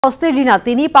অস্তিৰ দিনা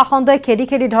তিনি পাখণ্ডই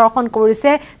খেদি ধৰ্ষণ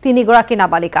কৰিছে তিনিগৰাকী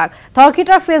নাবালিকাক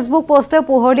ধৰ্ষিতাৰ ফেচবুক পোষ্টে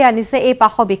পোহৰলি আনিছে এই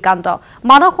পাখ বিকান্ত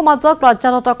মানৱ সমাজক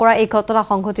লজ্জানত কৰা এই ঘটনা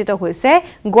সংঘটিত হৈছে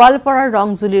গোৱালপাৰাৰ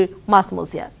ৰংজুলিৰ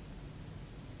মাছমজিয়াত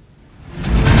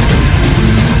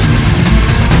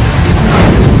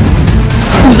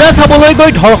পূজা চাবলৈ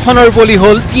গৈ ধৰ্ষণৰ বলি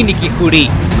হল তিনি কিশোৰী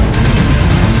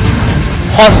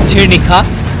ষষ্ঠীৰ নিশা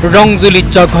ৰংজুলিত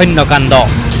জঘন্য কাণ্ড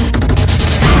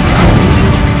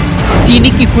তিনি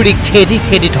কিশোৰী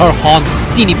খেদি ধৰ্ষণ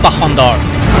তিনি পাখণ্ডৰ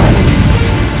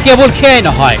কেৱল সেয়াই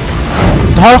নহয়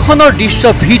ধৰ্ষণৰ দৃশ্য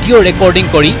ভিডিঅ' ৰেকৰ্ডিং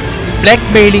কৰি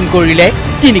ব্লেকমেইলিং কৰিলে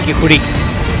তিনি কিশোৰীক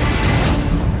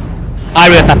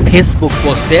আৰু এটা ফেচবুক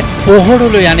পোষ্টে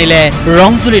পোহৰলৈ আনিলে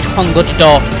ৰংজুলিত সংঘটিত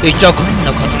এই জঘন্য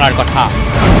ঘটনাৰ কথা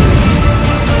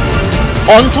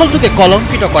অঞ্চলটোকে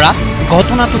কলংকিত কৰা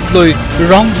ঘটনাটোক লৈ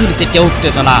ৰংজুলিতে এতিয়া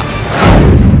উত্তেজনা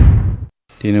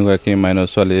তিনিগৰাকী মাইনৰ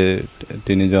ছোৱালী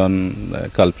তিনিজন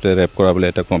কালপ্ৰিটে ৰেপ কৰা বুলি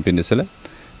এটা কমপ্লেইন দিছিলে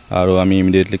আৰু আমি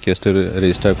ইমিডিয়েটলি কেছটো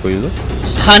ৰেজিষ্টাৰ কৰিলোঁ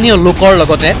স্থানীয় লোকৰ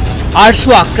লগতে আৰছু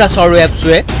আক্ৰাছ আৰু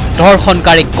এপছুৱে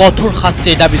ধৰ্ষণকাৰীক কঠোৰ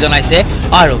শাস্তিৰ দাবী জনাইছে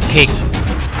আৰক্ষীক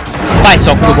 22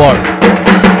 অক্টোবৰ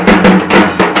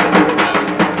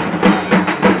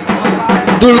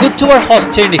দুৰ্গোৎসৱৰ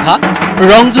ষষ্ঠীৰ নিশা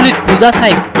ৰংজুলিত পূজা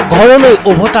চাই ঘৰলৈ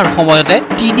উভতাৰ সময়তে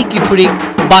তিনি কিশোৰীক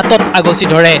বাটত আগচি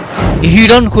ধৰে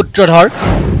হিৰণ সূত্ৰধৰ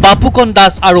বাপুকন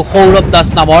দাস আৰু সৌৰভ দাস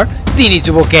নামৰ তিনি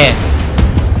যুৱকে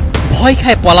ভয়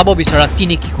খাই পলাব বিচৰা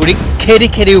তিনি কিশোৰীক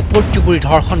খেদি উপৰ্যুপুৰি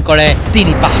ধৰ্ষণ কৰে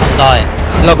তিনি পাখণ্ডই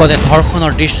লগতে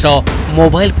ধৰ্ষণৰ দৃশ্য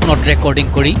মোবাইল ফোনত ৰেকৰ্ডিং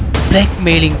কৰি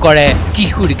ব্লেকমেইলিং কৰে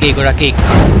কিশোৰী কেইগৰাকীক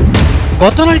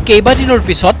ঘটনাৰ কেইবাদিনৰ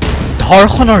পিছত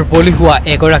ধৰ্ষণৰ বলি হোৱা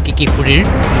এগৰাকী কিশোৰীৰ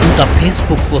দুটা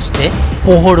ফেচবুক পোষ্টে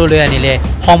পোহৰলৈ আনিলে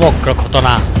সমগ্ৰ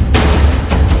ঘটনা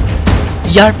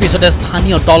ইয়াৰ পিছতে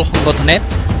স্থানীয় দল সংগঠনে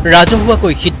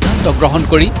ৰাজহুৱাকৈ সিদ্ধান্ত গ্ৰহণ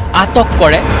কৰি আটক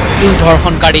কৰে দুই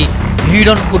ধৰ্ষণকাৰী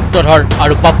হিৰণ সূত্ৰধৰ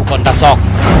আৰু বাপুকন দাসক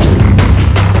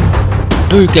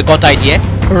দুয়োকে গতাই দিয়ে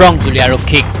ৰংজুলি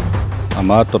আৰক্ষীক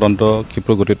আমাৰ তদন্ত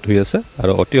ক্ষিপ্ৰগতিত হৈ আছে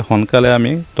আৰু অতি সোনকালে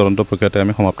আমি তদন্ত প্ৰক্ৰিয়াটো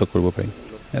আমি সমাপ্ত কৰিব পাৰিম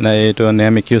এনে এইটো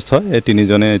নেম একিউজড হয় এই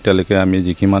তিনিজনে এতিয়ালৈকে আমি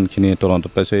যিমানখিনি তদন্ত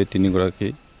পাইছোঁ এই তিনিগৰাকী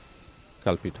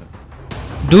কালপিত হয়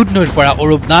দুধনৈৰ পৰা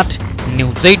অৰূপনাথ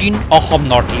নিউজ 18 অসম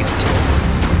নৰ্থ ইষ্ট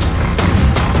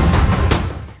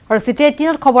আৰু চিটি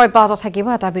 18ত খবৰ পাওঁতা থাকিব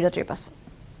এটা বিৰতিৰ পাছত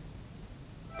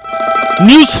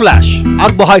নিউজ ফ্ল্যাশ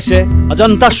আগবঢ়াইছে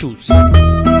অজন্তা শুজ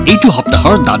এইটো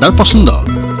সপ্তাহৰ দাদাৰ পছন্দ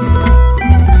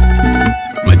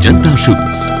অজন্তা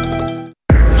শুজ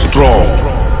স্ট্ৰং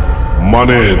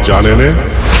মানে জানেনে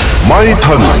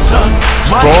মাইথন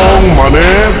স্ট্ৰং মানে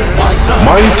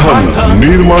মাইথন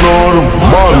নিৰ্মাণৰ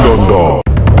মানদণ্ড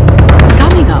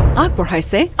কামিং আপ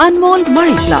আগবঢ়াইছে আনমোল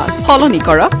মাৰি প্লাছ সলনি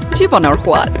কৰক জীৱনৰ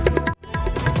সোৱাদ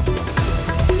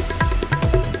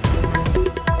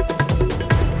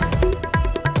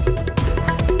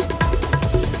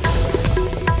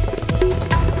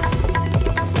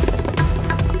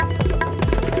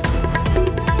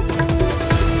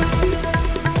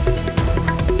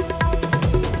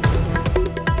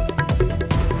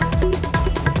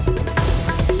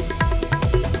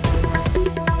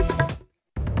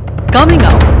Coming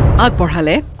up,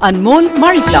 আগবঢ়ালে আনমোল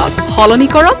মাৰি প্লাছ সলনি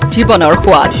কৰক জীৱনৰ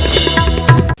সোৱাদ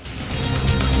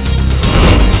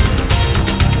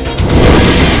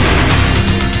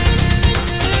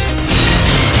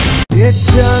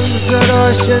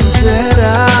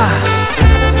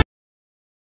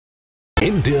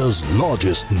India's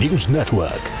largest news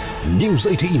network, News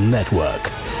 18 Network.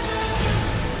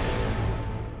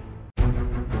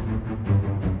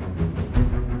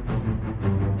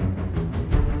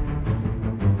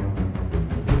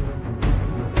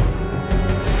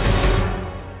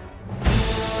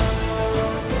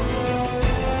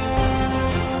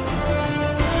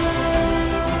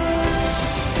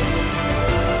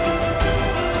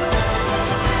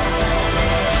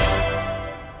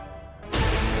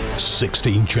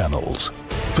 Sixteen channels,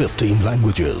 15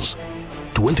 languages,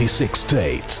 26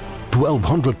 states,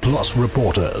 1,200 plus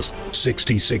reporters,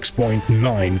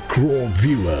 66.9 crore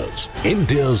viewers.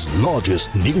 India's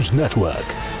largest news network,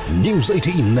 News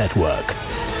 18 Network.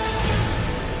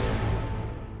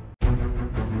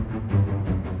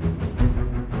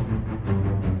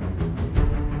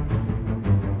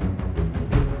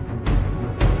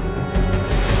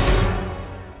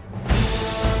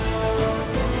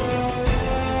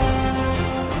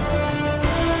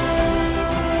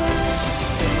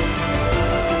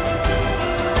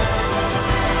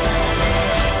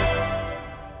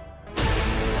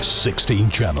 Sixteen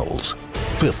channels,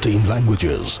 15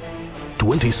 languages,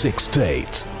 26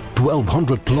 states,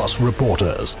 1,200 plus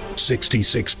reporters,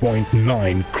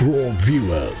 66.9 crore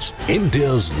viewers.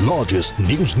 India's largest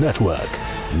news network,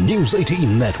 News18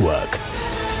 Network.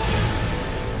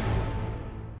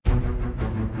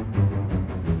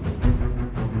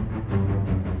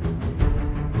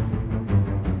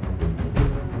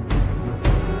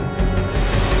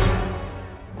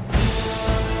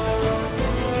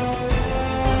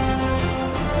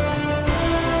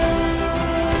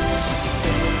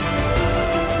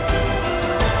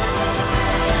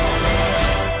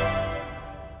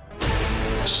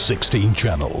 Sixteen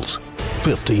channels,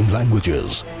 15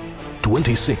 languages,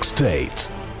 26 states,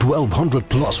 1,200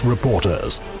 plus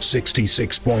reporters,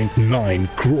 66.9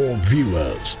 crore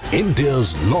viewers.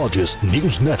 India's largest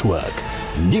news network,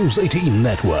 News18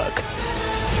 Network.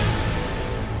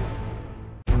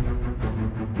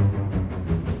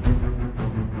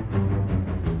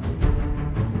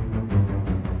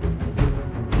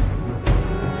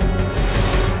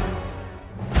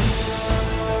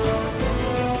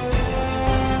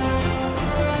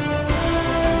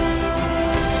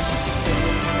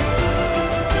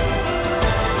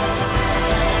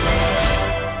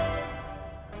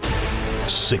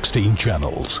 Sixteen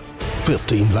channels,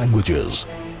 15 languages,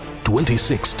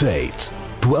 26 states,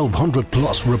 1,200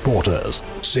 plus reporters,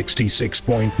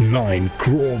 66.9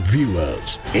 crore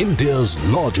viewers. India's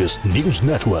largest news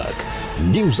network,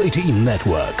 News18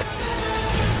 Network.